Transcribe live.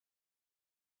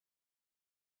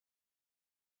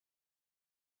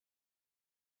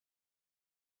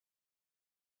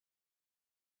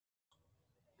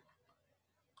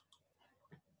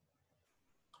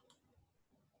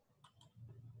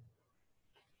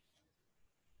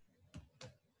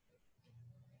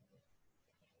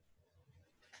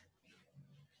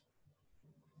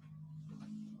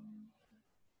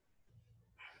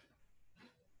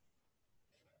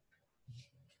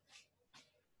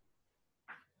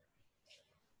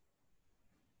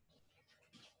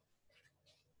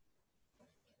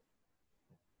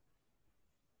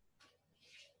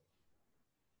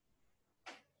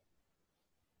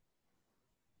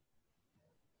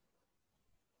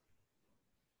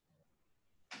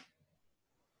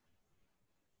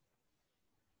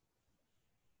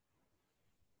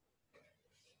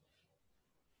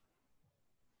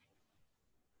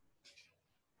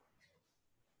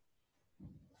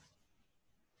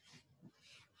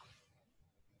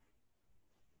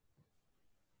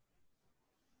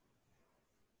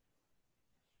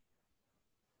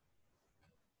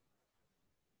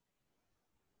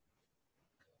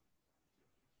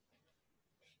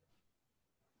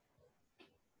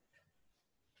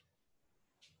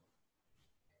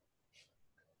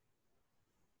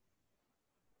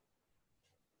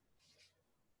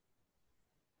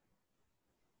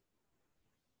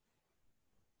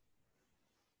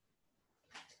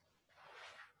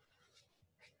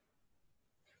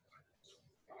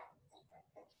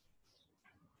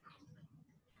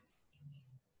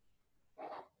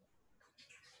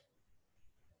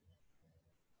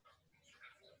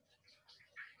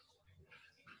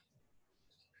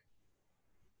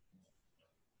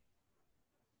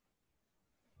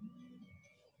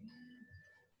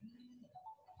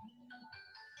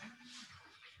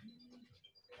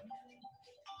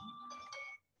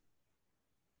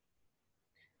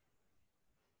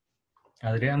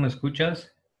Adrián, ¿me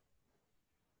escuchas?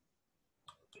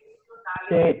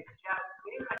 Sí,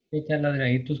 ¿Qué tal, Adrián?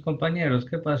 ¿Y tus compañeros?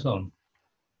 ¿Qué pasó?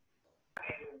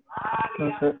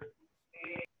 no sé,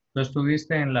 ¿Tú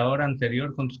estuviste en la hora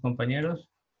anterior con tus compañeros?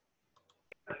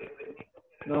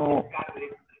 no,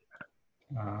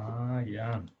 Ah,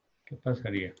 ya. ¿Qué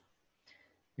pasaría?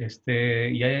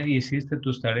 ¿Ya hiciste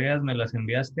tus tareas? ¿Me las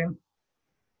enviaste?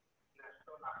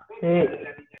 sí,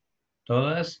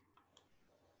 ¿Todas?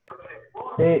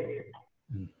 sí,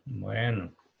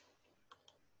 Bueno.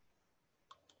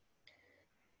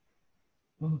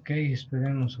 Ok,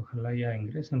 esperemos. Ojalá ya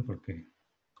ingresen porque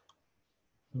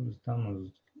solo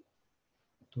estamos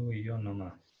tú y yo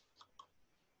nomás.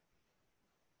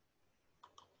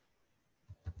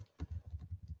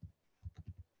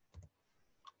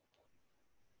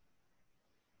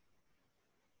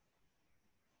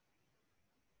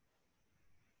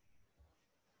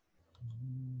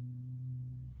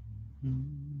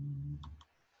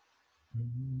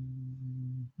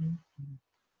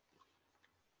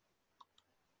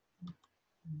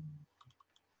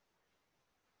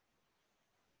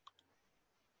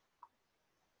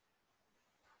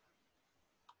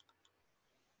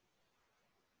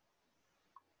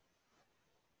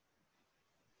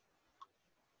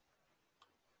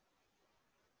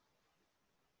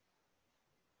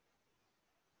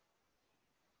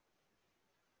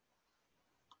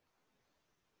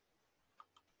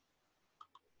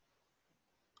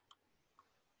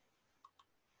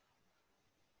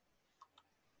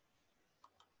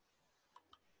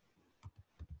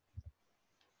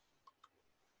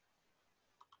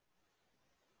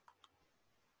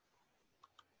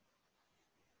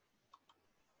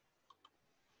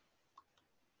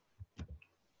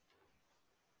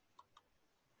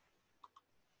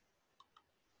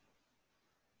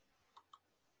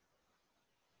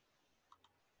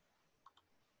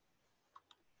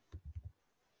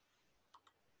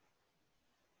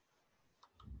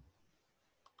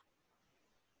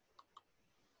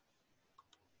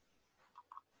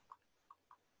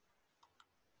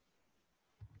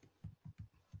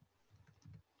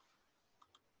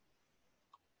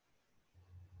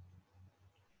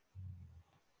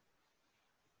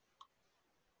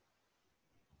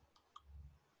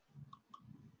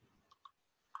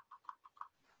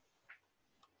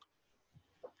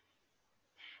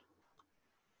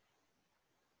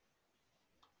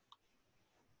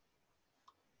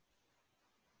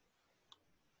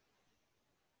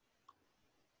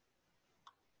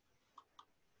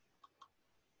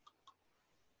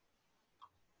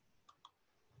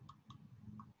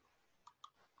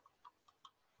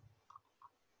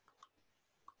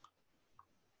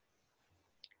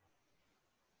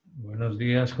 Buenos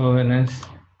días, jóvenes.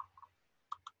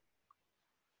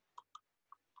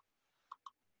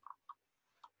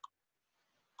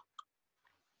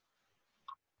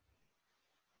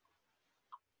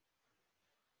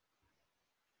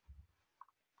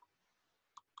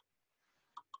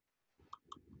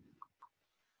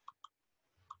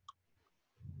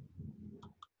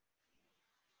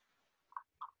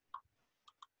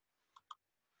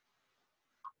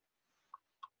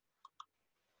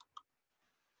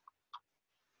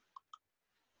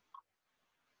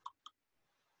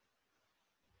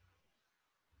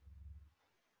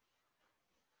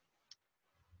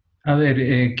 A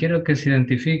ver, quiero que se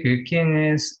identifique quién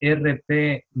es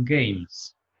RP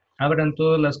Games. Abran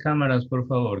todas las cámaras, por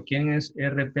favor. ¿Quién es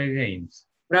RP Games?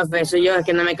 Profe, soy yo, es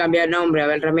que no me cambió el nombre.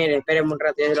 Abel Ramírez, espéreme un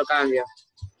rato, ya se lo cambio.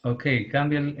 Ok,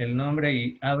 cambien el nombre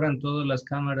y abran todas las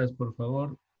cámaras, por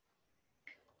favor,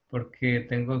 porque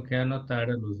tengo que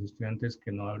anotar a los estudiantes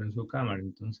que no abren su cámara.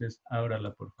 Entonces,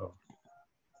 ábrala, por favor.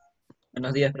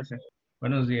 Buenos días, profe.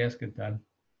 Buenos días, ¿qué tal?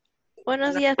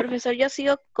 Buenos días, profesor. Yo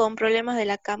sigo con problemas de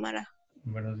la cámara.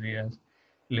 Buenos días.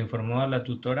 ¿Le informó a la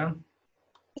tutora?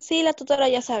 Sí, la tutora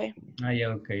ya sabe. Ah,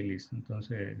 ya, ok, listo.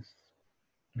 Entonces,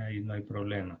 ahí no hay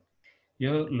problema.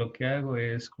 Yo lo que hago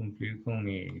es cumplir con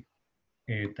mi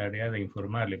tarea de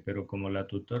informarle, pero como la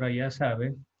tutora ya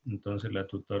sabe, entonces la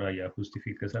tutora ya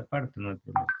justifica esa parte, no hay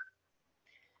problema.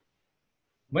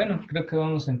 Bueno, creo que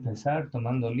vamos a empezar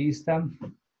tomando lista.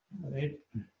 A ver.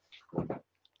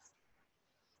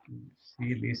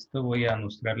 Sí, listo. Voy a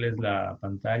mostrarles la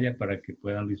pantalla para que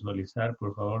puedan visualizar,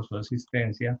 por favor, su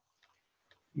asistencia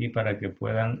y para que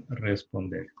puedan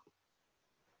responder.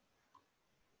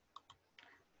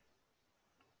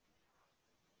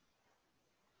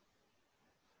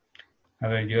 A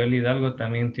ver, Joel Hidalgo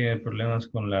también tiene problemas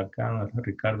con la cámara,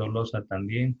 Ricardo Loza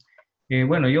también.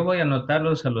 Bueno, yo voy a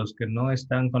anotarlos a los que no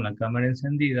están con la cámara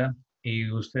encendida y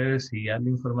ustedes si ya le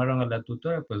informaron a la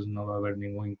tutora, pues no va a haber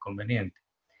ningún inconveniente.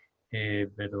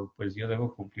 pero pues yo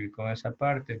debo cumplir con esa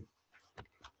parte.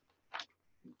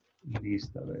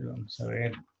 Listo, a ver, vamos a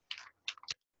ver.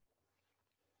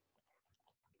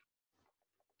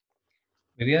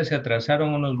 Hoy día se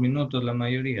atrasaron unos minutos la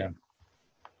mayoría.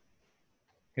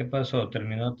 ¿Qué pasó?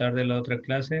 ¿Terminó tarde la otra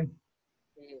clase?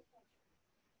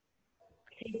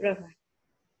 Sí, profe.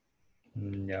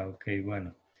 Ya, ok,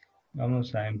 bueno.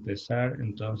 Vamos a empezar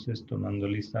entonces tomando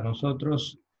lista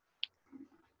nosotros.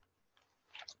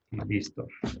 Y listo.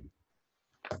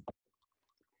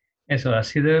 Eso,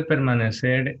 así debe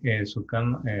permanecer su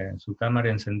cámara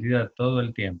encendida todo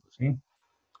el tiempo, ¿sí?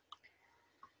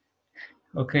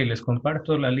 Ok, les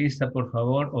comparto la lista, por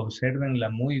favor, obsérvenla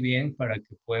muy bien para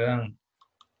que puedan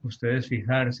ustedes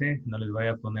fijarse, no les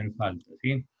vaya a poner falta,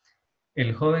 ¿sí?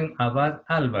 El joven Abad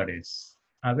Álvarez.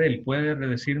 Abel, ¿puede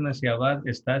decirme si Abad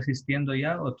está asistiendo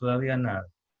ya o todavía nada?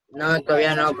 No,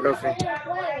 todavía no, profe.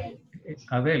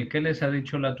 Abel, ¿qué les ha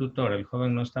dicho la tutora? ¿El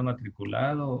joven no está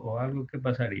matriculado o algo? ¿Qué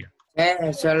pasaría?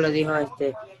 Solo dijo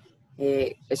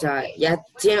o sea, ya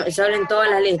solo en todas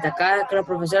las listas, cada que los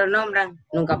profesores nombran,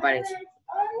 nunca aparece.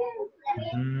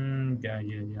 Ya,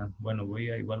 ya, ya. Bueno, voy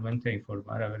a igualmente a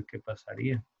informar a ver qué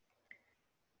pasaría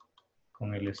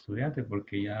con el estudiante,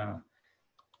 porque ya,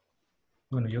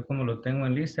 bueno, yo como lo tengo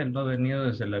en lista, él no ha venido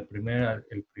desde el primer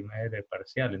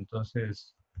parcial,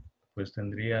 entonces, pues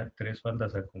tendría 3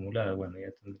 faltas acumuladas. Bueno,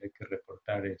 ya tendré que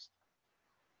reportar esto.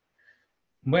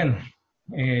 Bueno,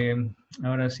 eh,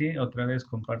 ahora sí, otra vez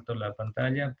comparto la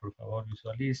pantalla. Por favor,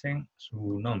 visualicen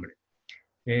su nombre.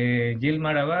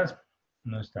 Gilmar Abad,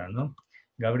 no está, ¿no?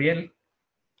 Gabriel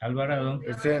Alvarado,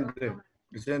 Presente,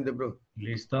 presente, profe.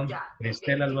 listo.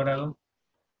 Cristel Alvarado,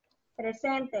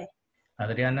 Presente.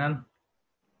 Adriana,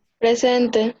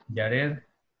 Presente. Yared,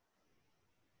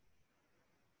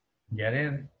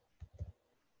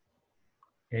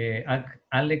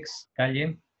 Alex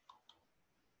Calle,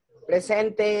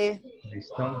 Presente.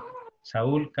 listo.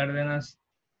 Saúl Cárdenas,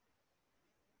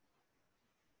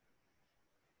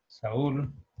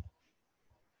 Saúl,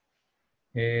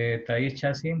 Thais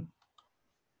Chasi,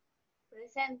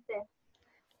 Presente.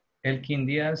 Elkin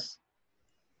Díaz,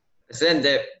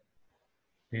 Presente.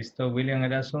 listo. William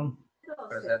Erazo,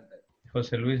 Presente.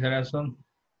 José Luis Erazo,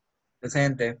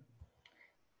 Presente.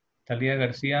 Talía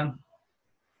García,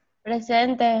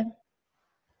 Presente.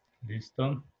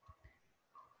 listo.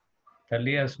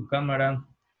 Talía, su cámara.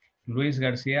 Luis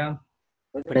García,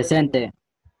 Presente.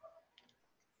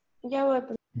 Ya voy.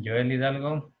 Joel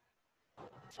Hidalgo,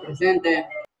 Presente.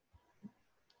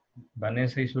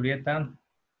 Vanessa Isurieta,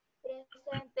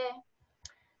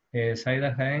 Presente.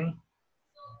 Zaida Jaén,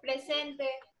 Presente.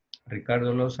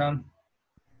 Ricardo Loza,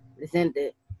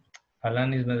 Presente.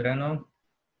 Alanis Medrano,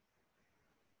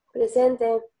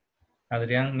 Presente.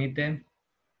 Adrián Mite,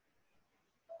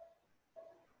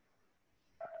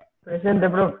 Presente,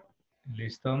 profe.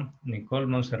 listo. Nicole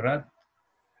Montserrat,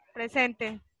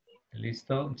 Presente.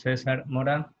 listo. César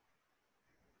Mora,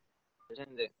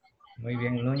 Presente. muy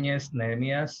bien. Núñez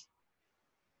Nehemías,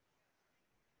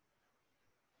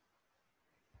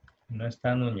 no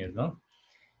está Núñez, ¿no?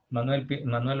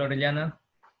 Manuel Orellana,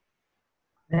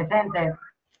 Presente.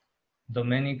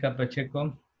 Doménica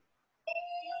Pacheco,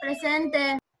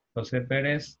 Presente. José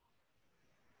Pérez,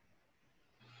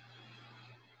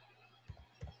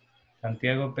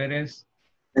 Santiago Pérez,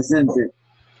 Presente.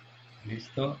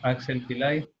 listo. Axel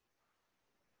Pilay,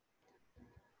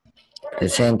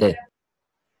 Presente.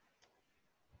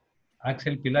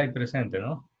 Axel Pilay presente,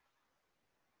 ¿no?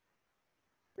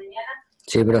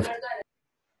 Sí, profe.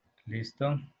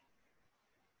 Listo.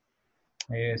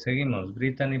 Seguimos.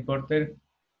 Brittany Porter,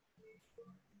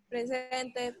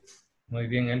 Presente. muy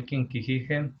bien. Elkin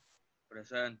Quijije,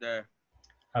 Presente.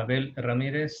 Abel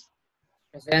Ramírez,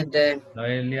 Presente.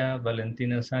 Noelia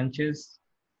Valentina Sánchez,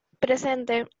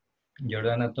 Presente.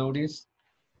 Jordana Touris,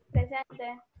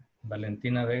 Presente.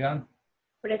 Valentina Vega,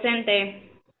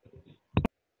 Presente.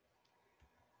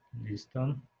 listo.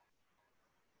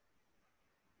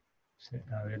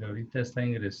 A ver, ahorita está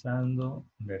ingresando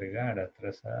Vergara,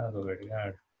 trazado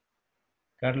Vergara.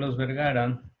 Carlos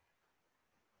Vergara,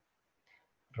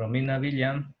 Romina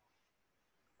Villa,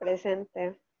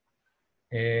 Presente.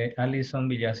 Alison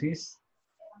Villasís,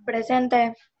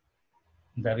 Presente.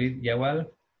 David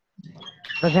Yagual,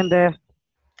 Presente.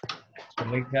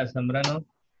 Zuleika Zambrano.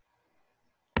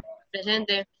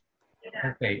 Presente.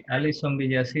 Ok, Alison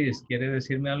Villasís, ¿quiere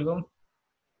decirme algo?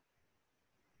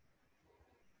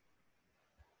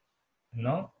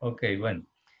 ¿No? Ok, bueno.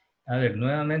 A ver,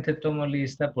 nuevamente tomo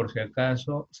lista por si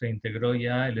acaso se integró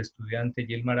ya el estudiante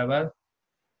Gilmar Abad.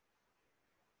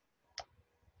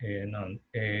 No,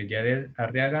 Yared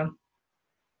Arriaga,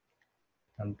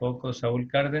 Tampoco. Saúl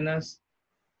Cárdenas.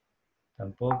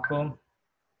 Tampoco.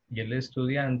 Y el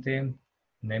estudiante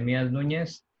Nehemías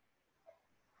Núñez.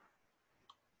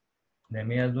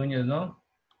 Nehemías Núñez, ¿no?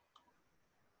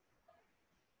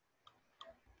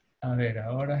 A ver,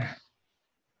 ahora.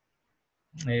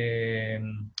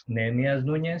 Nehemías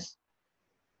Núñez.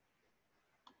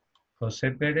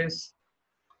 José Pérez.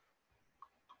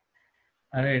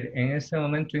 A ver, en este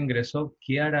momento ingresó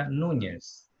Kiara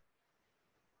Núñez.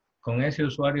 ¿Con ese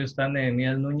usuario está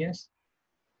Nehemías Núñez?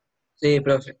 Sí,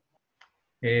 profe.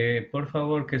 Por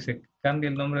favor, que se cambie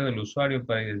el nombre del usuario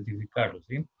para identificarlo,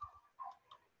 ¿sí?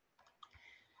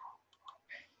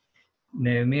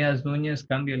 Nehemías Núñez,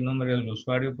 cambie el nombre del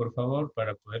usuario, por favor,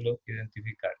 para poderlo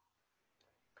identificar.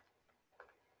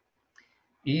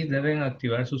 Y deben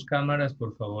activar sus cámaras,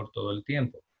 por favor, todo el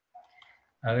tiempo.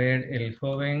 A ver, el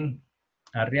joven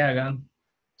Arriaga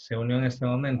se unió en este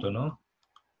momento, ¿no?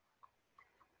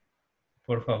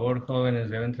 Por favor, jóvenes,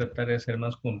 deben tratar de ser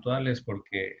más puntuales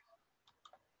porque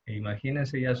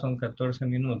imagínense, ya son 14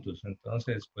 minutos,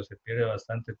 entonces pues se pierde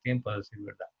bastante tiempo, a decir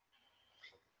verdad.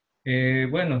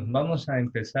 Bueno, vamos a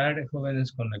empezar,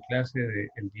 jóvenes, con la clase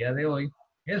del día de hoy.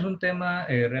 Es un tema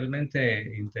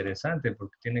realmente interesante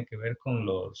porque tiene que ver con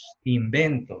los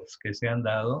inventos que se han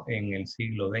dado en el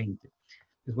siglo XX.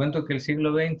 Les cuento que el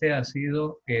siglo XX ha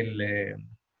sido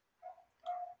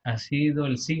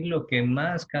el siglo que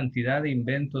más cantidad de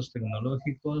inventos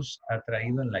tecnológicos ha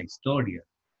traído en la historia.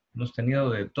 Hemos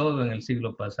tenido de todo en el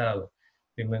siglo pasado.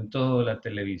 Se inventó la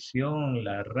televisión,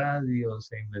 la radio,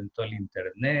 se inventó el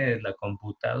internet, la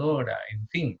computadora, en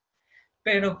fin.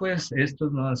 Pero pues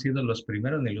estos no han sido los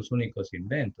primeros ni los únicos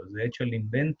inventos. De hecho, el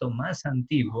invento más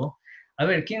antiguo... A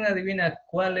ver, ¿quién adivina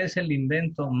cuál es el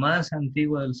invento más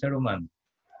antiguo del ser humano?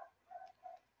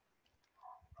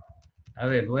 A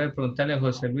ver, voy a preguntarle a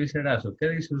José Luis Erazo, ¿qué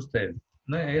dice usted?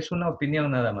 No, es una opinión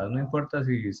nada más, no importa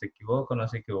si se equivoca o no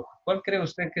se equivoca. ¿Cuál cree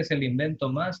usted que es el invento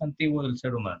más antiguo del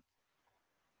ser humano?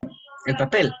 El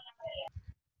papel,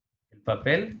 ¿El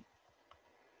papel?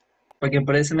 porque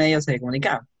por ese medio se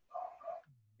comunicaba.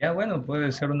 Ya bueno,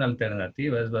 puede ser una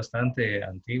alternativa, es bastante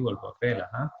antiguo el papel,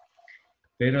 ajá.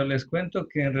 Pero les cuento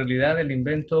que en realidad el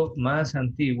invento más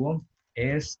antiguo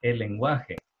es el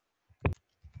lenguaje.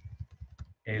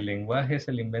 El lenguaje es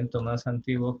el invento más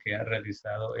antiguo que ha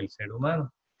realizado el ser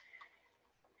humano.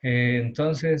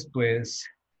 Entonces, pues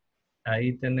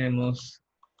ahí tenemos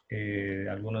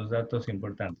algunos datos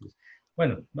importantes.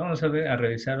 Bueno, vamos a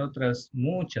revisar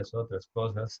muchas otras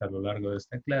cosas a lo largo de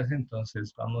esta clase,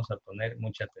 entonces vamos a poner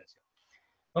mucha atención.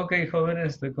 Ok,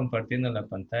 jóvenes, estoy compartiendo la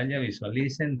pantalla,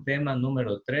 visualicen tema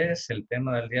número 3. El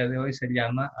tema del día de hoy se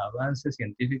llama Avances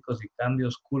científicos y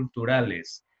cambios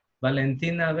culturales.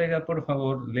 Valentina Vega, por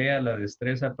favor, lea la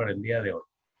destreza para el día de hoy.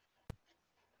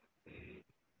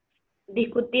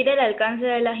 Discutir el alcance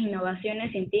de las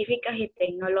innovaciones científicas y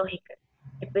tecnológicas,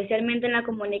 especialmente en la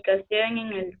comunicación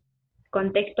en el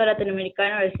contexto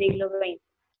latinoamericano del siglo XX.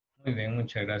 Muy bien,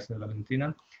 muchas gracias,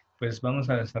 Valentina. Pues vamos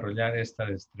a desarrollar esta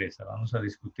destreza, vamos a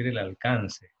discutir el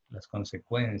alcance, las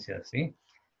consecuencias, ¿sí?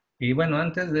 Y bueno,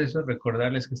 antes de eso,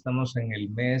 recordarles que estamos en el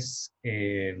mes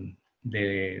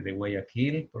de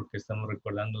Guayaquil, porque estamos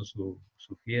recordando su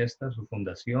fiesta, su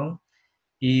fundación.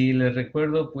 Y les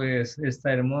recuerdo pues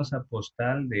esta hermosa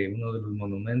postal de uno de los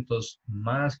monumentos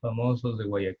más famosos de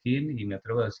Guayaquil y me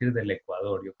atrevo a decir del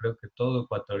Ecuador. Yo creo que todo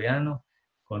ecuatoriano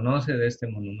conoce de este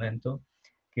monumento,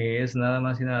 que es nada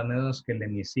más y nada menos que el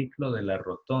hemiciclo de la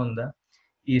Rotonda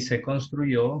y fue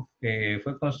construido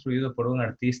por un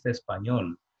artista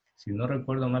español. Si no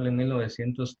recuerdo mal, en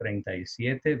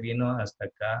 1937 vino hasta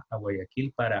acá a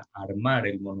Guayaquil para armar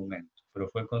el monumento, pero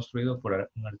fue construido por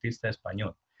un artista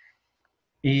español.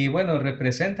 Y bueno,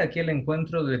 representa aquí el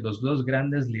encuentro de los dos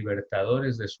grandes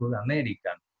libertadores de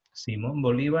Sudamérica, Simón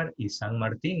Bolívar y San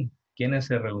Martín, quienes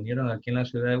se reunieron aquí en la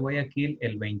ciudad de Guayaquil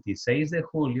el 26 de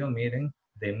julio, miren,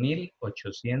 de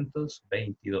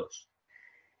 1822.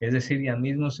 Es decir, ya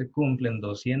mismo se cumplen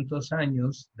 200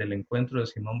 años del encuentro de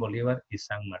Simón Bolívar y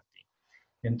San Martín.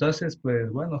 Entonces,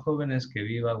 pues bueno, jóvenes, que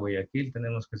viva Guayaquil,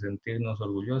 tenemos que sentirnos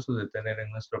orgullosos de tener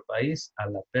en nuestro país a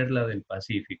la perla del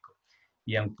Pacífico.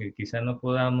 Y aunque quizá no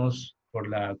podamos por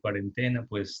la cuarentena,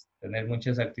 pues tener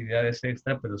muchas actividades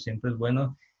extra, pero siempre es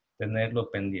bueno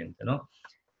tenerlo pendiente, ¿no?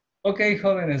 Ok,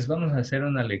 jóvenes, vamos a hacer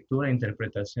una lectura e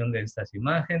interpretación de estas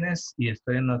imágenes y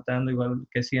estoy anotando igual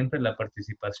que siempre la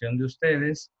participación de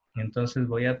ustedes. Entonces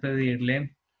voy a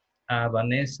pedirle a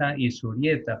Vanessa y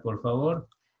Surieta, por favor.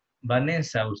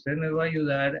 Vanessa, usted me va a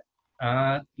ayudar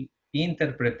a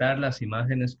interpretar las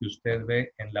imágenes que usted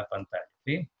ve en la pantalla,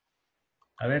 ¿sí?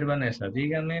 A ver, Vanessa,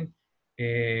 dígame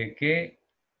qué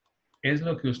es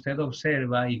lo que usted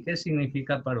observa y qué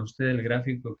significa para usted el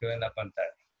gráfico que ve en la pantalla.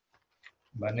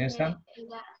 Vanessa.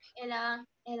 El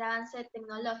avance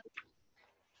tecnológico.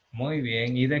 Muy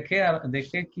bien. ¿Y de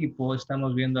qué equipo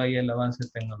estamos viendo ahí el avance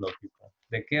tecnológico?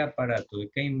 ¿De qué aparato? ¿De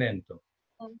qué invento?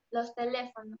 Los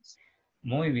teléfonos.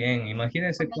 Muy bien.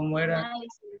 Imagínense cómo era.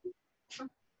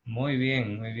 Muy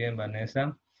bien,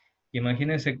 Vanessa.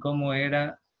 Imagínense cómo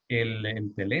era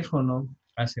el teléfono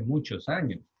hace muchos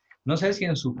años. No sé si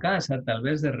en su casa, tal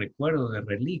vez de recuerdo, de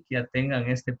reliquia, tengan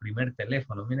este primer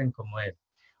teléfono. Miren cómo es.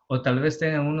 O tal vez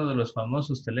tengan uno de los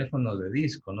famosos teléfonos de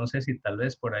disco. No sé si tal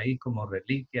vez por ahí como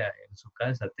reliquia en su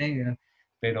casa tengan.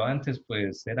 Pero antes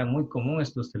pues era muy común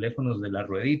estos teléfonos de la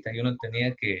ruedita y uno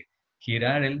tenía que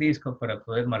girar el disco para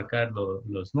poder marcar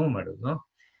los números, ¿no?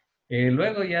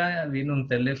 Luego ya vino un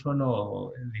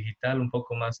teléfono digital un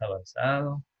poco más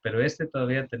avanzado, pero este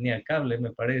todavía tenía cable,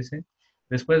 me parece.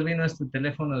 Después vino este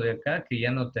teléfono de acá que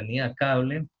ya no tenía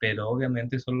cable, pero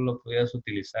obviamente solo lo podías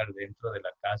utilizar dentro de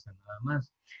la casa nada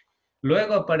más.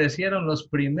 Luego aparecieron los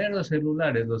primeros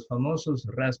celulares, los famosos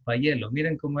raspahielo.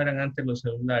 Miren cómo eran antes los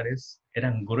celulares.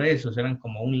 Eran gruesos, eran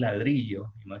como un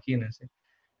ladrillo, imagínense.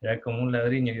 Era como un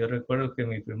ladrillo. Yo recuerdo que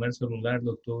mi primer celular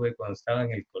lo tuve cuando estaba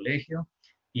en el colegio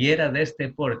y era de este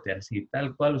porte, así,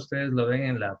 tal cual ustedes lo ven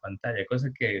en la pantalla.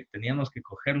 Cosa que teníamos que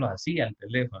cogerlo así al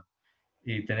teléfono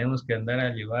y tenemos que andar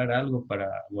a llevar algo para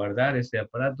guardar ese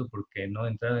aparato porque no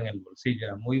entraba en el bolsillo,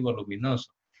 era muy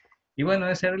voluminoso. Y bueno,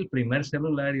 ese era el primer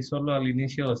celular y solo al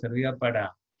inicio servía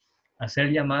para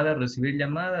hacer llamadas, recibir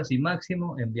llamadas y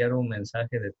máximo enviar un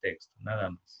mensaje de texto,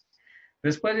 nada más.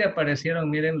 Después ya aparecieron,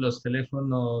 miren, los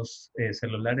teléfonos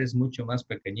celulares mucho más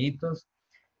pequeñitos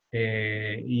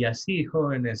y así,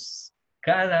 jóvenes,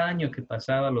 cada año que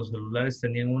pasaba los celulares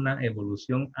tenían una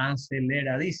evolución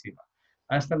aceleradísima,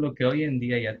 hasta lo que hoy en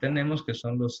día ya tenemos, que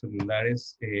son los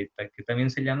celulares que también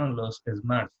se llaman los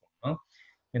smartphones, ¿no?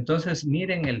 Entonces,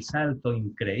 miren el salto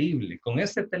increíble. Con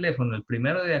este teléfono, el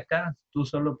primero de acá, tú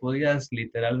solo podías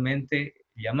literalmente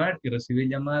llamar y recibir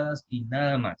llamadas y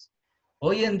nada más.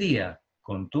 Hoy en día,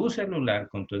 con tu celular,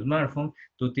 con tu smartphone,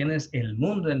 tú tienes el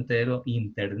mundo entero,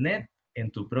 internet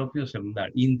en tu propio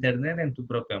celular, internet en tu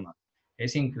propia mano.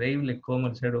 Es increíble cómo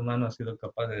el ser humano ha sido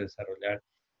capaz de desarrollar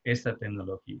esta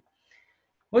tecnología.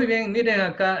 Muy bien, miren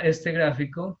acá este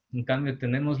gráfico. En cambio,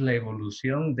 tenemos la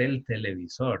evolución del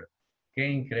televisor. Qué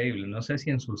increíble. No sé si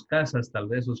en sus casas tal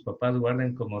vez sus papás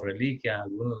guarden como reliquia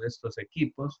alguno de estos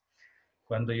equipos.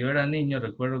 Cuando yo era niño,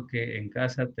 recuerdo que en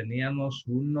casa teníamos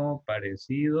uno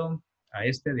parecido a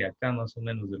este de acá, más o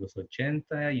menos de los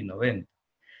 80 y 90.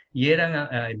 Y eran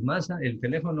el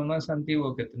teléfono más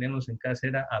antiguo que teníamos en casa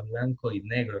era a blanco y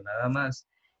negro, nada más.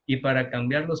 Y para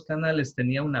cambiar los canales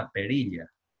tenía una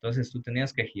perilla. Entonces tú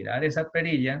tenías que girar esa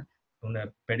perilla,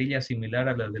 una perilla similar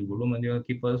a la del volumen de un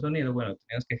equipo de sonido. Bueno,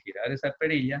 tenías que girar esa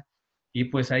perilla y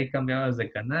pues ahí cambiabas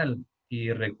de canal.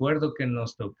 Y recuerdo que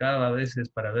nos tocaba a veces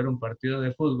para ver un partido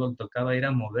de fútbol, tocaba ir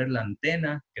a mover la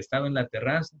antena que estaba en la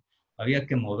terraza, había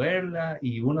que moverla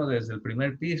y uno desde el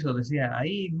primer piso decía,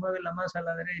 ahí, muévela más a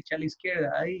la derecha, a la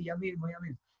izquierda, ahí, ya mismo, ya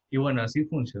mismo. Y bueno, así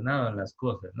funcionaban las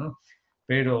cosas, ¿no?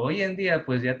 Pero hoy en día,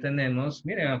 pues ya tenemos,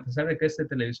 miren, a pesar de que este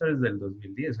televisor es del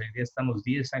 2010, hoy día estamos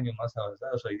 10 años más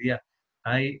avanzados, hoy día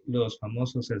hay los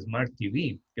famosos Smart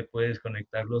TV, que puedes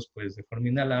conectarlos pues de forma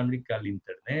inalámbrica al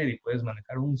internet y puedes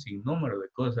manejar un sinnúmero de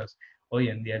cosas hoy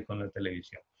en día con la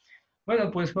televisión. Bueno,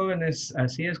 pues jóvenes,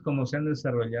 así es como se han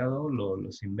desarrollado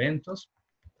los inventos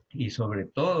y sobre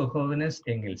todo jóvenes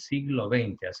en el siglo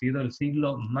XX. Ha sido el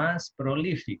siglo más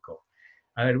prolífico.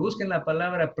 A ver, busquen la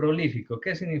palabra prolífico.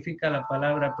 ¿Qué significa la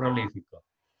palabra prolífico?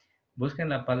 Busquen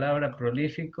la palabra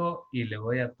prolífico y le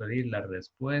voy a pedir la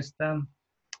respuesta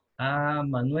a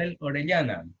Manuel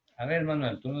Orellana. A ver,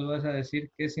 Manuel, tú nos vas a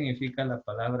decir qué significa la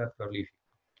palabra prolífico.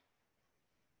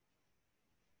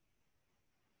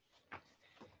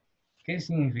 ¿Qué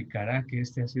significará que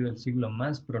este ha sido el siglo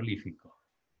más prolífico?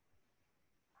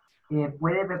 Que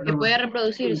puede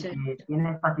reproducirse.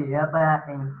 Tiene facilidad para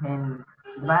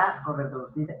engendrar o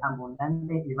reproducir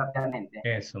abundante y rápidamente.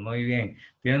 Eso, muy bien.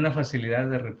 Tiene una facilidad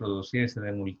de reproducirse,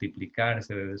 de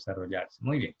multiplicarse, de desarrollarse.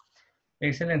 Muy bien.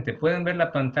 Excelente. ¿Pueden ver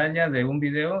la pantalla de un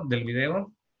video, del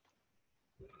video?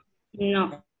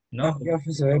 No. No. Ok,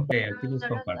 aquí les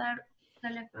comparto.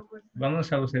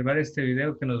 Vamos a observar este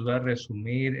video que nos va a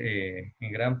resumir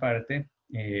en gran parte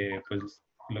pues,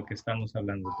 lo que estamos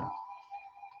hablando acá.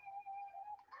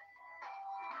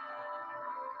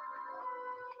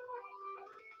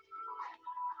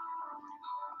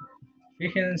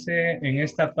 Fíjense en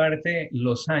esta parte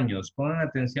los años. Pongan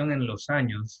atención en los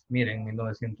años. Miren,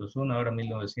 1901, ahora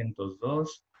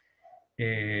 1902.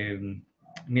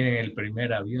 Miren el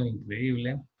primer avión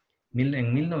increíble.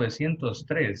 En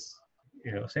 1903.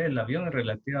 O sea, el avión es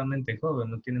relativamente joven,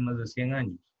 no tiene más de 100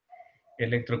 años.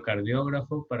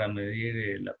 Electrocardiógrafo para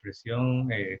medir la presión,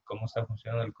 cómo está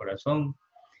funcionando el corazón.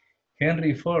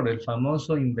 Henry Ford, el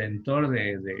famoso inventor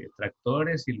de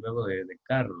tractores y luego de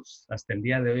carros. Hasta el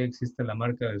día de hoy existe la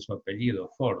marca de su apellido,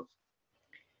 Ford.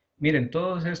 Miren,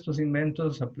 todos estos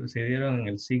inventos se dieron en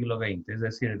el siglo XX, es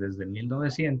decir, desde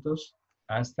 1900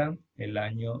 hasta el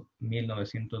año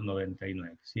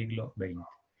 1999, siglo XX.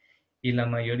 Y la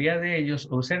mayoría de ellos,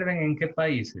 observen en qué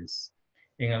países.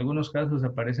 En algunos casos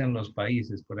aparecen los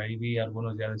países, por ahí vi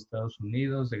algunos ya de Estados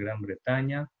Unidos, de Gran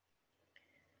Bretaña.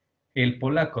 El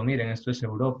polaco, miren, esto es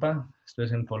Europa, esto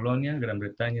es en Polonia, Gran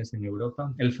Bretaña es en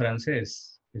Europa. El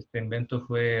francés, este invento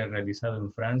fue realizado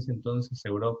en Francia, entonces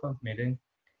Europa, miren.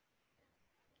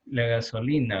 La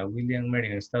gasolina, William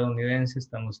Merriam, estadounidense,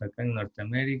 estamos acá en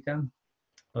Norteamérica.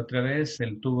 Otra vez,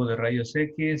 el tubo de rayos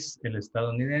X, el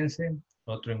estadounidense,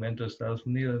 otro invento de Estados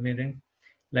Unidos, miren.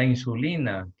 La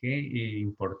insulina, qué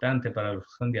importante para los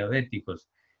que son diabéticos.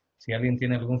 Si alguien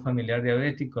tiene algún familiar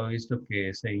diabético, ha visto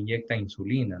que se inyecta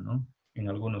insulina, ¿no? En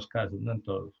algunos casos, no en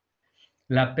todos.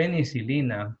 La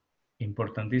penicilina,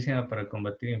 importantísima para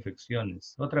combatir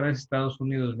infecciones. Otra vez Estados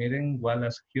Unidos, miren,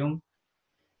 Wallace Hume.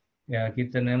 Aquí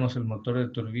tenemos el motor de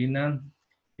turbina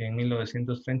en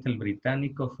 1930, el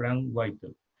británico Frank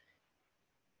Whittle.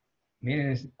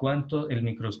 Miren cuánto el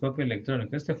microscopio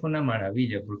electrónico. Este fue una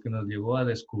maravilla porque nos llevó a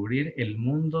descubrir el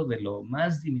mundo de lo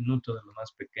más diminuto, de lo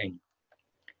más pequeño.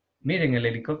 Miren, el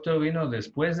helicóptero vino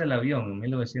después del avión, en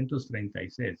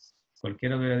 1936.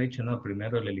 Cualquiera hubiera dicho, no,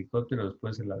 primero el helicóptero,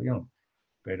 después el avión.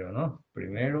 Pero no,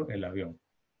 primero el avión.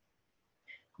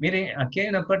 Miren, aquí hay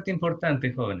una parte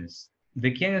importante, jóvenes.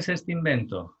 ¿De quién es este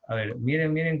invento? A ver,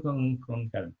 miren con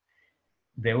calma.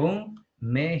 De un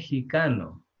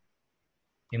mexicano.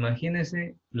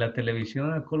 Imagínense, la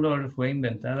televisión a color fue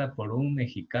inventada por un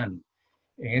mexicano.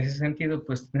 En ese sentido,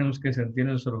 pues tenemos que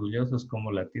sentirnos orgullosos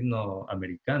como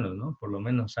latinoamericanos, ¿no? Por lo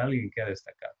menos alguien que ha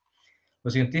destacado.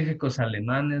 Los científicos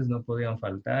alemanes no podían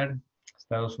faltar,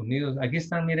 Estados Unidos. Aquí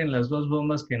están, miren, las dos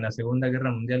bombas que en la Segunda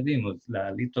Guerra Mundial vimos,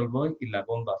 la Little Boy y la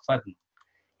bomba Fat Man,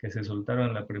 que se soltaron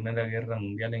en la Primera Guerra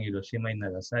Mundial en Hiroshima y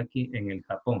Nagasaki, en el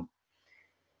Japón.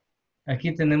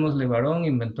 Aquí tenemos Levarón,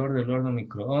 inventor del horno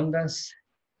microondas.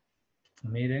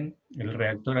 Miren, el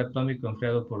reactor atómico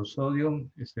enfriado por sodio,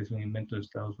 este es un invento de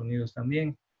Estados Unidos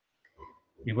también.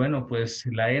 Y bueno, pues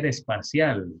la era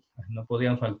espacial, no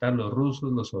podían faltar los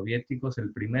rusos, los soviéticos,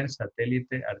 el primer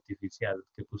satélite artificial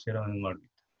que pusieron en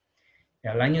órbita.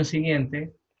 Al año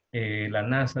siguiente, la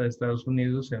NASA de Estados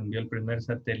Unidos envió el primer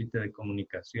satélite de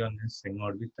comunicaciones en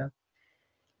órbita.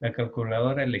 La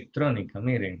calculadora electrónica,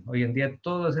 miren, hoy en día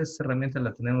todas estas herramientas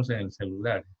las tenemos en el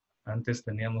celular. Antes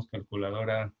teníamos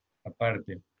calculadora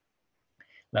aparte.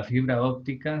 La fibra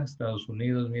óptica, Estados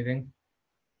Unidos, miren.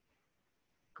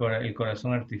 El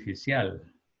corazón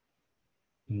artificial.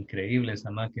 Increíble esa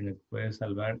máquina que puede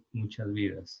salvar muchas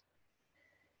vidas.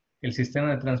 El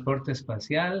sistema de transporte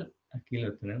espacial, aquí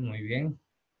lo tenemos muy bien.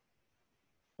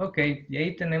 Ok, y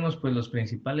ahí tenemos pues los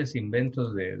principales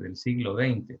inventos del siglo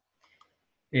XX.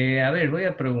 A ver, voy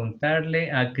a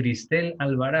preguntarle a Cristel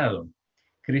Alvarado.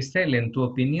 Cristel, en tu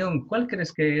opinión, ¿cuál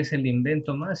crees que es el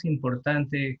invento más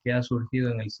importante que ha surgido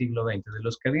en el siglo XX? De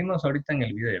los que vimos ahorita en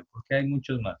el video, porque hay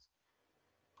muchos más.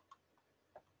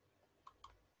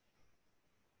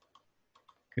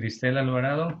 Cristel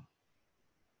Alvarado.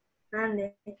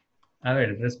 Ande. A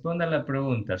ver, responda a la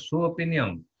pregunta. Su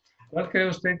opinión. ¿Cuál cree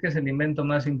usted que es el invento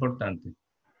más importante?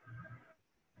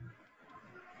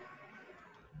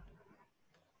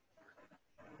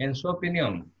 En su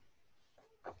opinión.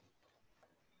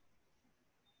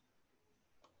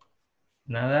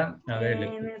 Nada. A ver.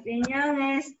 Mi opinión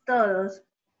es todos.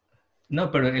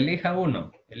 No, pero elija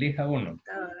uno. Elija uno.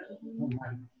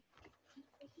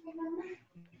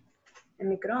 El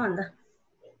microondas.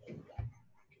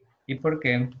 ¿Y por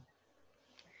qué?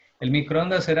 ¿El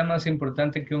microondas será más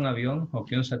importante que un avión o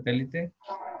que un satélite?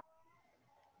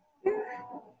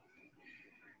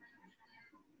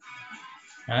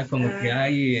 Ah, como que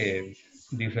hay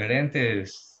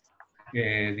diferentes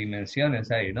dimensiones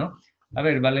ahí, ¿no? A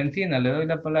ver, Valentina, le doy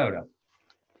la palabra.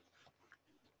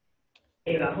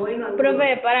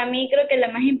 Profe, para mí creo que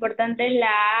la más importante es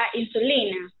la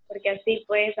insulina, porque así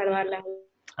puede salvar las vidas.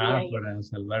 Ah, para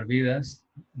salvar vidas,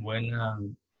 buen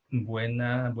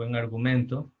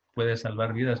argumento, puede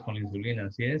salvar vidas con la insulina,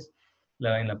 así es.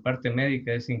 En la parte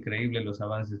médica es increíble los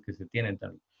avances que se tienen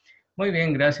también. Muy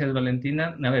bien, gracias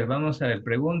Valentina. A ver, vamos a ver,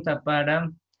 pregunta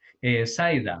para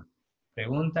Zaida.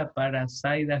 Pregunta para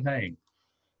Zaida Jaén.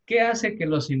 ¿Qué hace que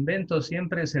los inventos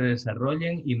siempre se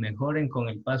desarrollen y mejoren con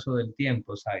el paso del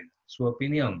tiempo, Zaida? Su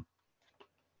opinión.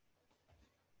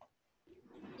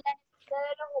 La necesidad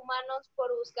de los humanos por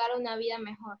buscar una vida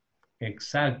mejor.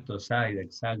 Exacto, Zaida,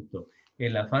 exacto.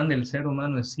 El afán del ser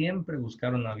humano es siempre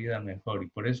buscar una vida mejor y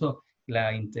por eso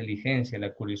la inteligencia,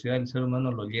 la curiosidad del ser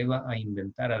humano lo lleva a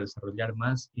inventar, a desarrollar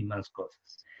más y más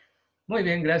cosas. Muy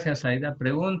bien, gracias, Zaida.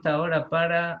 Pregunta ahora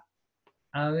para,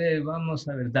 a ver, vamos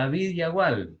a ver, David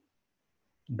Yagual.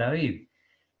 David,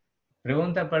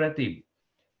 pregunta para ti.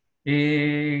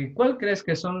 ¿Cuál crees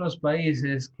que son los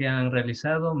países que han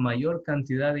realizado mayor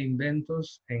cantidad de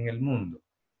inventos en el mundo?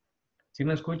 ¿Sí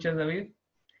me escuchas, David?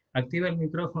 Activa el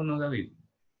micrófono, David.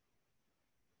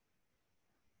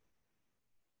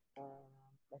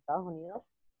 Estados Unidos.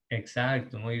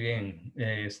 Exacto, muy bien.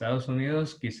 Estados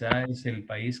Unidos quizá es el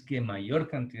país que mayor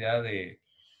cantidad de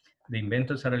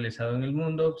inventos ha realizado en el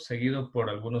mundo, seguido por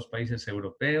algunos países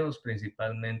europeos,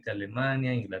 principalmente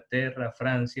Alemania, Inglaterra,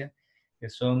 Francia, que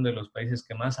son de los países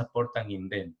que más aportan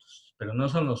inventos, pero no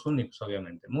son los únicos,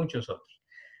 obviamente, muchos otros.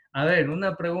 A ver,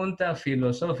 una pregunta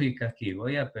filosófica aquí.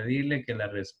 Voy a pedirle que la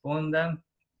responda.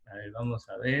 A ver, vamos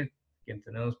a ver quién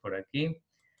tenemos por aquí.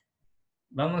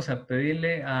 Vamos a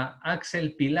pedirle a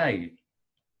Axel Pillay.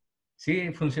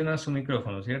 Sí, funciona su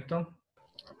micrófono, ¿cierto?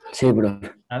 Sí,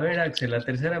 profe. A ver, Axel, la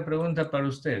tercera pregunta para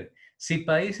usted. Si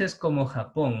países como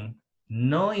Japón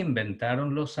no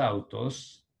inventaron los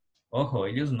autos, ojo,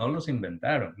 ellos no los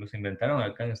inventaron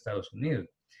acá en Estados Unidos.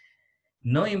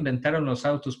 No inventaron los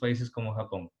autos países como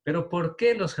Japón. Pero ¿por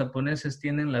qué los japoneses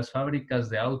tienen las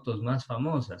fábricas de autos más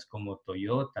famosas como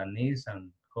Toyota,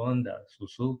 Nissan, Honda,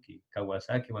 Suzuki,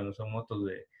 Kawasaki? Bueno, son motos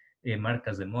de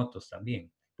marcas de motos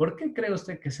también. ¿Por qué cree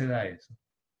usted que se da eso?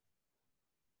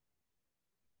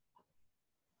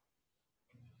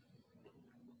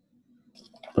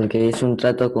 Porque hizo un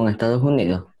trato con Estados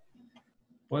Unidos.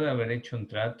 Puede haber hecho un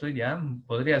trato ya,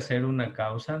 podría ser una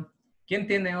causa. ¿Quién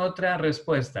tiene otra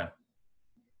respuesta?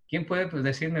 ¿Quién puede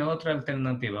decirme otra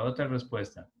alternativa, otra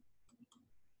respuesta?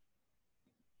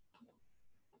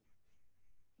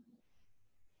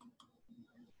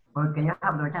 Porque ellos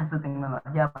aprovechan su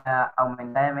tecnología para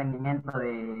aumentar el rendimiento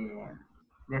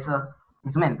de esos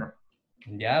instrumentos.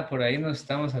 Ya, por ahí nos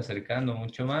estamos acercando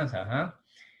mucho más, ajá.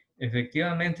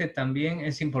 Efectivamente, también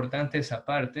es importante esa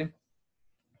parte,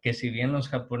 que si bien los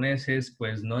japoneses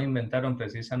pues no inventaron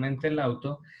precisamente el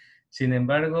auto, sin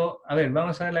embargo, a ver,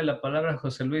 vamos a darle la palabra a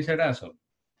José Luis Erazo.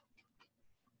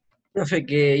 Profe,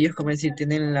 que ellos, como decir,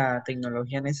 tienen la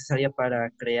tecnología necesaria para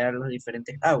crear los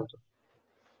diferentes autos.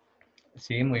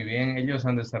 Sí, muy bien, ellos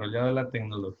han desarrollado la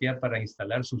tecnología para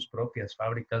instalar sus propias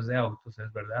fábricas de autos,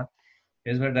 es verdad.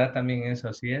 Es verdad también eso,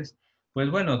 así es. Pues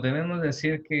bueno, debemos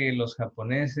decir que los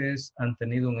japoneses han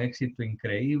tenido un éxito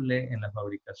increíble en la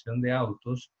fabricación de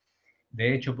autos.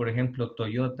 De hecho, por ejemplo,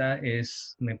 Toyota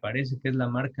me parece que es la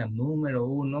marca número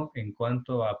 1 en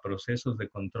cuanto a procesos de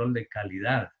control de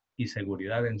calidad y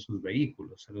seguridad en sus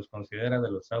vehículos. Se los considera de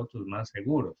los autos más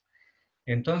seguros.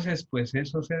 Entonces, pues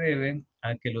eso se debe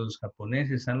a que los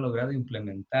japoneses han logrado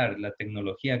implementar la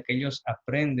tecnología que ellos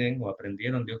aprenden o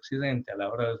aprendieron de Occidente a la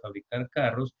hora de fabricar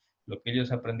carros, lo que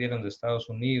ellos aprendieron de Estados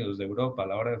Unidos, de Europa a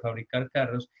la hora de fabricar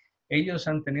carros. Ellos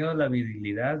han tenido la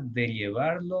habilidad de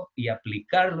llevarlo y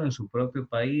aplicarlo en su propio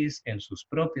país, en sus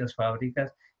propias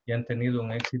fábricas, y han tenido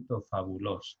un éxito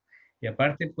fabuloso. Y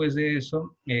aparte, pues de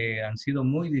eso, han sido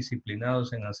muy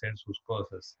disciplinados en hacer sus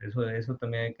cosas. Eso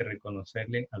también hay que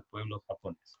reconocerle al pueblo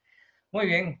japonés. Muy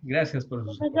bien, gracias por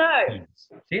sus Profesor, aportaciones.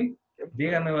 ¿Sí?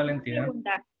 Dígame, Valentina.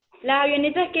 pregunta. ¿Las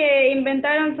avionetas que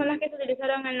inventaron son las que se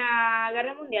utilizaron en la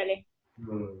Guerra Mundial?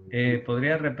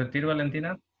 ¿Podría repetir,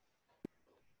 Valentina?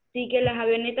 Sí, que las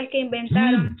avionetas que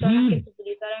inventaron son las que se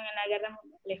utilizaron en la Guerra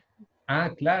Mundial.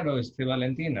 Ah, claro,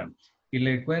 Valentina. Y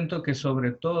le cuento que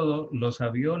sobre todo los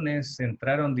aviones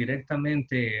entraron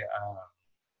directamente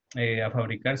a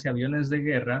fabricarse aviones de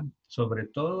guerra, sobre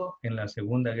todo en la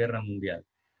Segunda Guerra Mundial.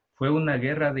 Fue una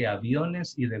guerra de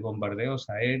aviones y de bombardeos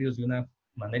aéreos de una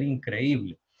manera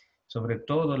increíble. Sobre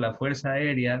todo la Fuerza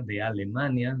Aérea de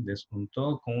Alemania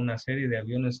despuntó con una serie de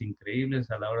aviones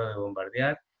increíbles a la hora de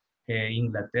bombardear.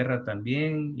 Inglaterra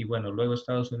también, y bueno, luego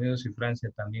Estados Unidos y Francia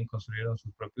también construyeron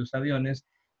sus propios aviones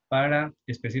para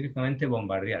específicamente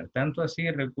bombardear. Tanto así,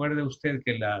 recuerde usted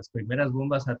que las primeras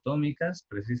bombas atómicas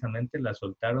precisamente las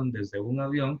soltaron desde un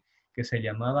avión que se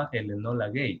llamaba el Enola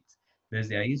Gay.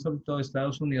 Desde ahí soltó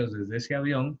Estados Unidos, desde ese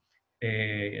avión,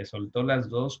 soltó las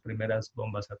dos primeras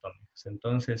bombas atómicas.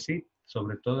 Entonces sí,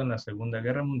 sobre todo en la Segunda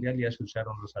Guerra Mundial ya se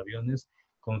usaron los aviones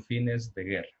con fines de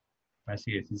guerra.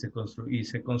 Así es, y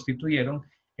se constituyeron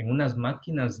en unas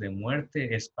máquinas de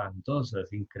muerte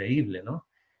espantosas, increíble, ¿no?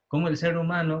 cómo el ser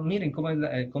humano, miren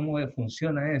cómo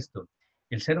funciona esto.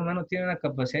 El ser humano tiene una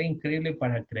capacidad increíble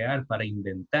para crear, para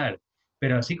inventar,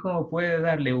 pero así como puede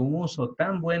darle un uso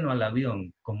tan bueno al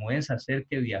avión como es hacer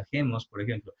que viajemos, por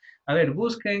ejemplo. A ver,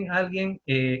 busquen a alguien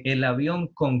el avión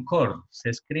Concorde,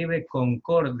 se escribe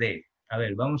Concorde. A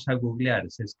ver, vamos a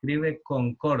googlear, se escribe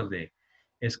Concorde.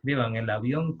 Escriban el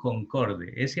avión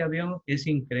Concorde. Ese avión es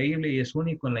increíble y es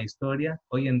único en la historia.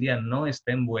 Hoy en día no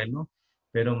está en vuelo,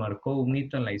 pero marcó un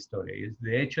hito en la historia. Y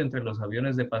de hecho, entre los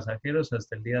aviones de pasajeros,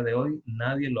 hasta el día de hoy,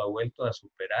 nadie lo ha vuelto a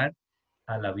superar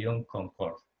al avión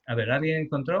Concorde. A ver, ¿alguien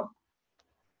encontró?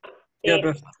 Yo,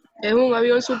 profe. Es un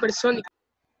avión supersónico.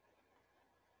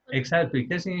 Exacto. ¿Y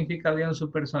qué significa avión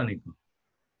supersónico?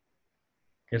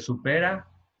 Que supera...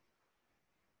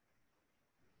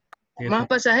 Más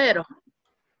pasajeros.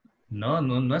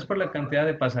 No es por la cantidad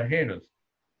de pasajeros,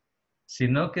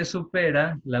 sino que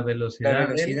supera la velocidad. La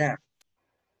velocidad.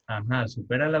 Ajá,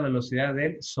 supera la velocidad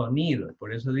del sonido.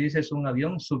 Por eso dice es un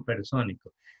avión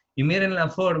supersónico. Y miren la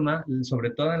forma,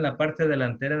 sobre todo en la parte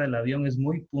delantera del avión, es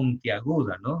muy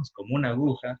puntiaguda, ¿no? Es como una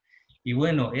aguja. Y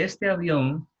bueno, este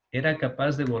avión era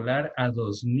capaz de volar a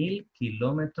 2.000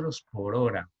 kilómetros por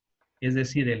hora. Es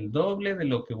decir, el doble de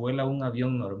lo que vuela un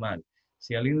avión normal.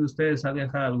 Si alguien de ustedes ha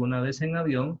viajado alguna vez en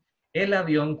avión, el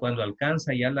avión cuando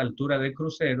alcanza ya la altura de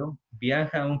crucero,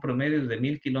 viaja a un promedio de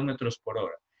 1.000 kilómetros por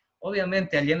hora.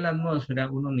 Obviamente, allá en la atmósfera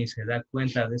uno ni se da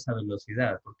cuenta de esa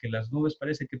velocidad, porque las nubes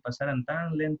parece que pasaran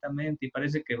tan lentamente y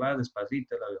parece que va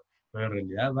despacito el avión, pero en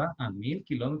realidad va a 1.000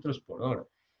 kilómetros por hora.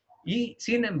 Y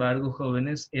sin embargo,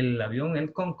 jóvenes, el avión,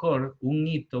 el Concorde, un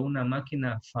hito, una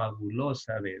máquina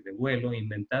fabulosa de vuelo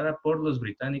inventada por los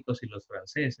británicos y los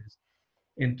franceses.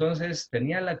 Entonces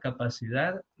tenía la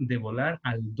capacidad de volar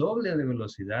al doble de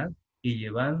velocidad y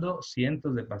llevando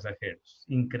cientos de pasajeros.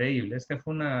 Increíble. Este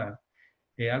fue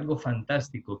algo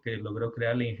fantástico que logró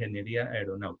crear la ingeniería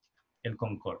aeronáutica, el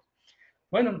Concorde.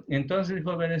 Bueno, entonces,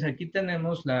 jóvenes, aquí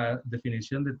tenemos la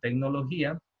definición de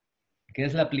tecnología, que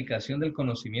es la aplicación del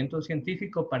conocimiento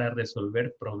científico para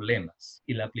resolver problemas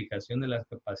y la aplicación de las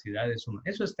capacidades humanas.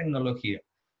 Eso es tecnología,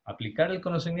 aplicar el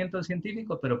conocimiento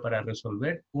científico, pero para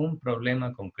resolver un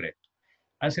problema concreto.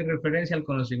 Hace referencia al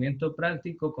conocimiento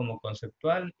práctico como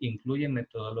conceptual, incluye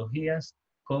metodologías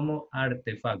como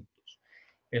artefactos.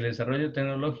 El desarrollo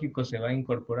tecnológico se va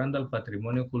incorporando al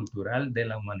patrimonio cultural de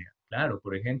la humanidad. Claro,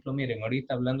 por ejemplo, miren,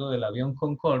 ahorita hablando del avión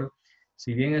Concorde,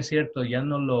 si bien es cierto, ya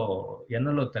no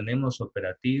lo tenemos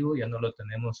operativo, ya no lo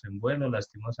tenemos en vuelo,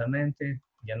 lastimosamente,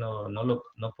 ya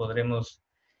no podremos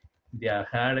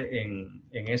viajar en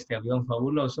este avión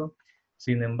fabuloso.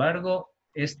 Sin embargo,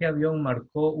 este avión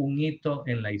marcó un hito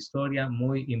en la historia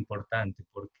muy importante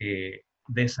porque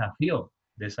desafió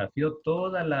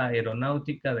toda la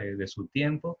aeronáutica de su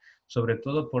tiempo, sobre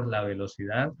todo por la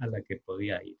velocidad a la que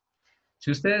podía ir. Si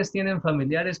ustedes tienen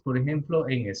familiares, por ejemplo,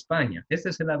 en España, este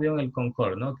es el avión, el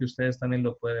Concorde, ¿no? Que ustedes también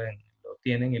lo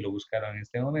tienen y lo buscaron en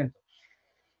este momento.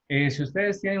 Si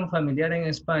ustedes tienen un familiar en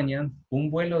España,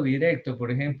 un vuelo directo, por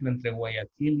ejemplo, entre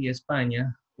Guayaquil y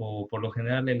España, o por lo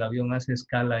general el avión hace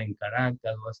escala en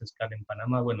Caracas o hace escala en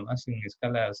Panamá, bueno, hacen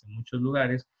escalas en muchos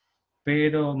lugares,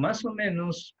 pero más o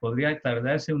menos podría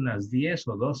tardarse unas 10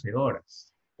 o 12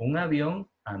 horas. Un avión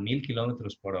a 1.000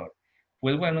 kilómetros por hora.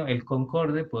 Pues bueno, el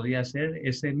Concorde podía hacer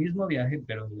ese mismo viaje,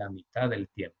 pero en la mitad del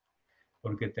tiempo,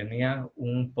 porque tenía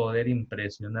un poder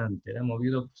impresionante. Era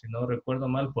movido, si no recuerdo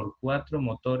mal, por 4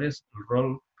 motores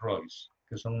Rolls-Royce,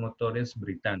 que son motores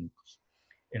británicos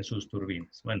en sus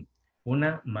turbinas. Bueno,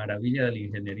 una maravilla de la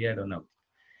ingeniería aeronáutica.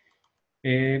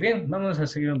 Bien, vamos a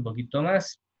seguir un poquito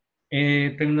más.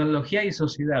 Tecnología y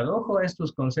sociedad. Ojo,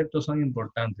 estos conceptos son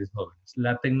importantes, jóvenes.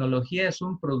 La tecnología es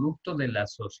un producto de la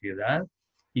sociedad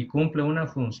y cumple una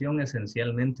función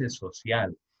esencialmente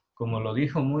social. Como lo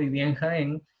dijo muy bien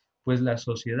Jaén, pues la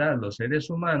sociedad, los seres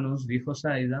humanos, dijo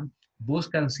Zaida,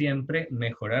 buscan siempre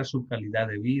mejorar su calidad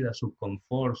de vida, su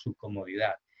confort, su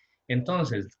comodidad.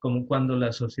 Entonces, como cuando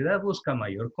la sociedad busca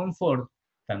mayor confort,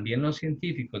 también los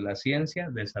científicos, la ciencia,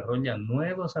 desarrollan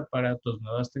nuevos aparatos,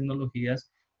 nuevas tecnologías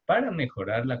para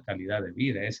mejorar la calidad de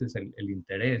vida. Ese es el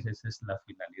interés, esa es la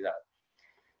finalidad.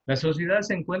 La sociedad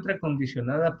se encuentra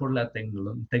condicionada por la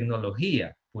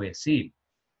tecnología, pues sí,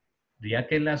 ya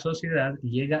que la sociedad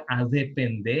llega a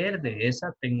depender de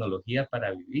esa tecnología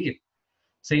para vivir.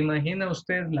 ¿Se imagina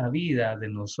usted la vida de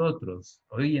nosotros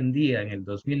hoy en día, en el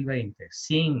 2020,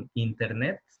 sin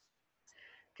Internet?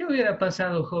 ¿Qué hubiera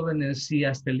pasado, jóvenes, si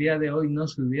hasta el día de hoy no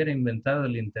se hubiera inventado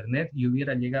el Internet y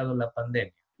hubiera llegado la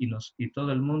pandemia y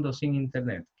todo el mundo sin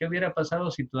Internet? ¿Qué hubiera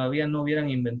pasado si todavía no hubieran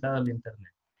inventado el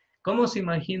Internet? ¿Cómo se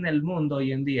imagina el mundo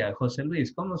hoy en día, José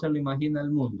Luis? ¿Cómo se lo imagina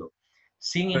el mundo?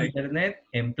 sin internet,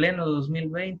 en pleno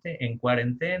 2020, en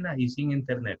cuarentena y sin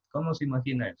internet. ¿Cómo se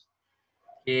imagina eso?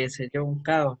 Que sería un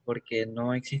caos porque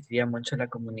no existiría mucho la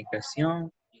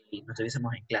comunicación y nos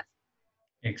estuviésemos en clase.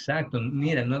 Exacto,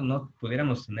 mira, no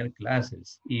pudiéramos tener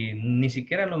clases y ni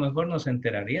siquiera a lo mejor nos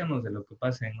enteraríamos de lo que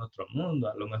pasa en otro mundo,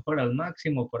 a lo mejor al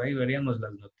máximo por ahí veríamos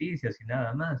las noticias y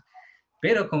nada más.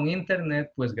 Pero con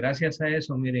internet, pues gracias a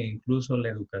eso, miren, incluso la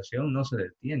educación no se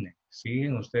detiene.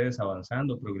 Siguen ustedes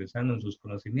avanzando, progresando en sus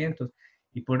conocimientos.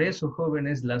 Y por eso,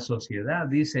 jóvenes, la sociedad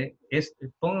dice,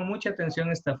 pongan mucha atención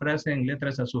a esta frase en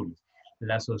letras azules.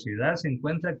 La sociedad se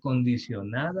encuentra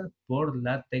condicionada por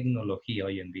la tecnología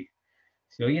hoy en día.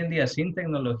 Si hoy en día sin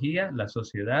tecnología, la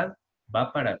sociedad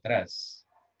va para atrás,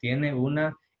 tiene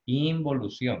una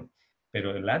involución.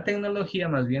 Pero la tecnología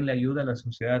más bien le ayuda a la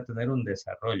sociedad a tener un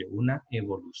desarrollo, una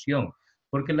evolución,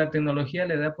 porque la tecnología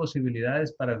le da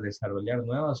posibilidades para desarrollar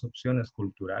nuevas opciones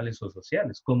culturales o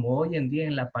sociales, como hoy en día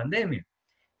en la pandemia.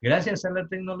 Gracias a la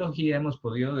tecnología hemos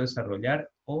podido desarrollar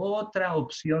otra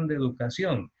opción de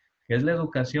educación, que es la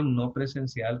educación no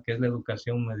presencial, que es la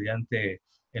educación mediante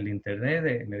el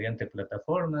Internet, mediante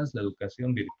plataformas, la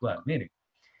educación virtual. Miren,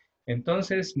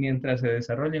 entonces, mientras se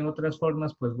desarrollen otras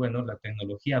formas, pues bueno, la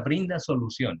tecnología brinda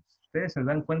soluciones. Ustedes se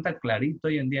dan cuenta clarito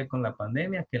hoy en día con la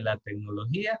pandemia que la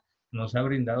tecnología nos ha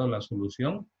brindado la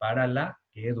solución para la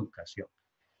educación.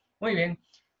 Muy bien.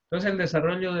 Entonces, el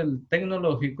desarrollo del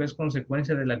tecnológico es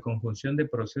consecuencia de la conjunción de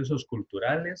procesos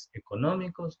culturales,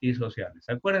 económicos y sociales.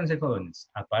 Acuérdense, jóvenes,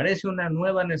 aparece una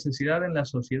nueva necesidad en la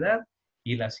sociedad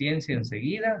y la ciencia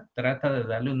enseguida trata de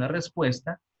darle una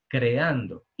respuesta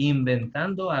creando,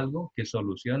 inventando algo que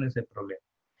solucione ese problema.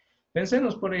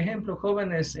 Pensemos, por ejemplo,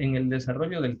 jóvenes, en el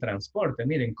desarrollo del transporte.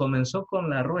 Miren, comenzó con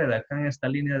la rueda acá en esta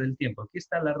línea del tiempo. Aquí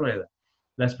está la rueda.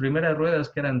 Las primeras ruedas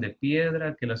que eran de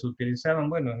piedra, que las utilizaban,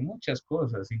 bueno, en muchas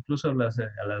cosas. Incluso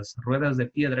las ruedas de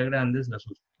piedra grandes las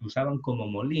usaban como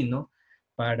molino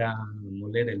para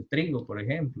moler el trigo, por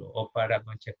ejemplo, o para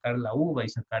machacar la uva y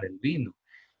sacar el vino.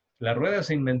 La rueda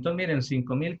se inventó, miren,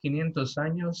 5.500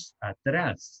 años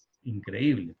atrás.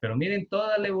 Increíble. Pero miren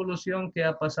toda la evolución que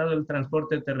ha pasado el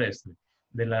transporte terrestre.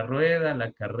 De la rueda,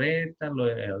 la carreta,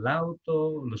 el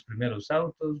auto, los primeros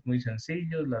autos muy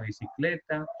sencillos, la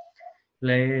bicicleta,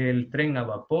 el tren a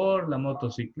vapor, la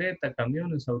motocicleta,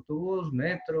 camiones, autobús,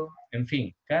 metro, en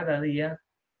fin, cada día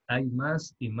hay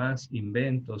más y más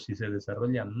inventos y se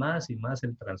desarrolla más y más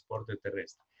el transporte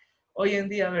terrestre. Hoy en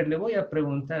día, a ver, le voy a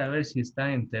preguntar a ver si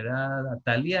está enterada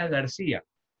Talía García.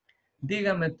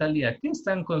 Dígame, Talía, ¿qué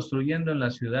están construyendo en la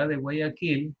ciudad de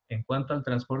Guayaquil en cuanto al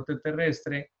transporte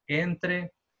terrestre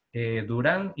entre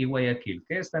Durán y Guayaquil?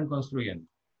 ¿Qué están construyendo?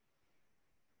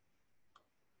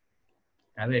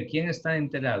 A ver, ¿quién está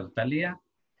enterado? ¿Talía?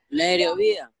 La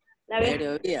aerovía. La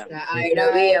aerovía. La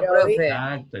aerovía, profe.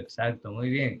 Exacto, exacto, muy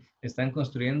bien. Están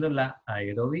construyendo la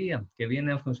aerovía, que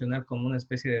viene a funcionar como una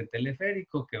especie de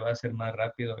teleférico que va a hacer más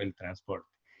rápido el transporte.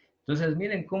 Entonces,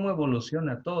 miren cómo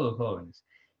evoluciona todo, jóvenes.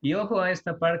 Y ojo a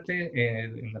esta parte,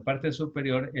 en la parte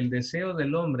superior, el deseo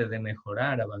del hombre de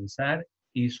mejorar, avanzar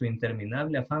y su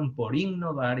interminable afán por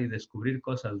innovar y descubrir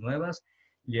cosas nuevas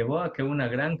llevó a que una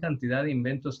gran cantidad de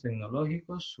inventos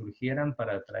tecnológicos surgieran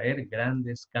para traer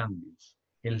grandes cambios.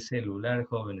 El celular,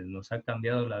 jóvenes, nos ha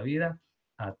cambiado la vida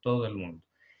a todo el mundo.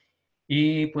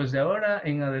 Y pues de ahora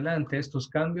en adelante estos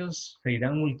cambios se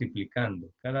irán multiplicando,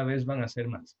 cada vez van a ser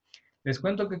más. Les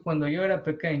cuento que cuando yo era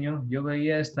pequeño, yo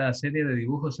veía esta serie de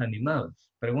dibujos animados.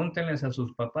 Pregúntenles a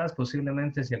sus papás,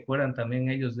 posiblemente se acuerdan también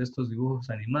ellos de estos dibujos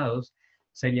animados.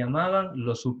 Se llamaban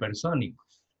los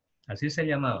supersónicos, así se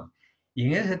llamaban. Y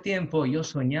en ese tiempo yo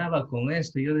soñaba con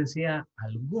esto, yo decía,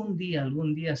 algún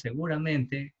día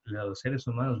seguramente los seres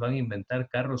humanos van a inventar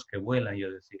carros que vuelan,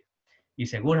 yo decía. Y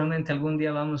seguramente algún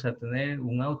día vamos a tener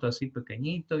un auto así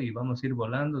pequeñito y vamos a ir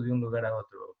volando de un lugar a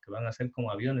otro, que van a ser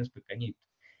como aviones pequeñitos.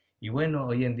 Y bueno,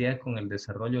 hoy en día con el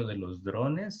desarrollo de los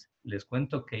drones, les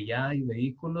cuento que ya hay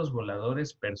vehículos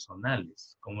voladores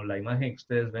personales, como la imagen que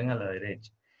ustedes ven a la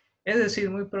derecha. Es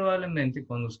decir, muy probablemente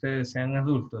cuando ustedes sean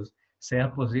adultos,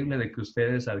 sea posible de que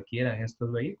ustedes adquieran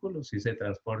estos vehículos y se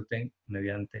transporten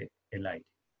mediante el aire.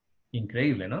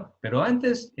 Increíble, ¿no? Pero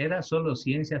antes era solo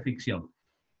ciencia ficción.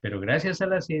 Pero gracias a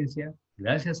la ciencia,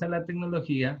 gracias a la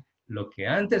tecnología, lo que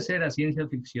antes era ciencia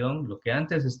ficción, lo que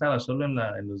antes estaba solo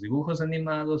en los dibujos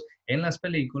animados, en las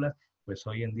películas, pues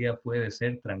hoy en día puede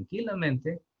ser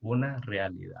tranquilamente una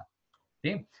realidad.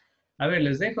 ¿Sí? A ver,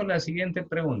 les dejo la siguiente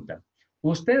pregunta.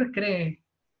 ¿Usted cree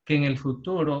que en el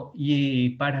futuro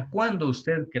y para cuándo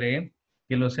usted cree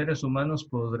que los seres humanos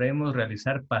podremos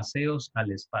realizar paseos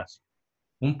al espacio?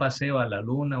 Un paseo a la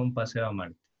Luna, un paseo a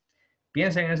Marte.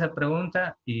 Piensa en esa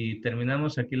pregunta y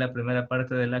terminamos aquí la primera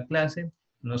parte de la clase.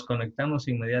 Nos conectamos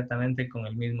inmediatamente con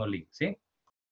el mismo link, ¿sí?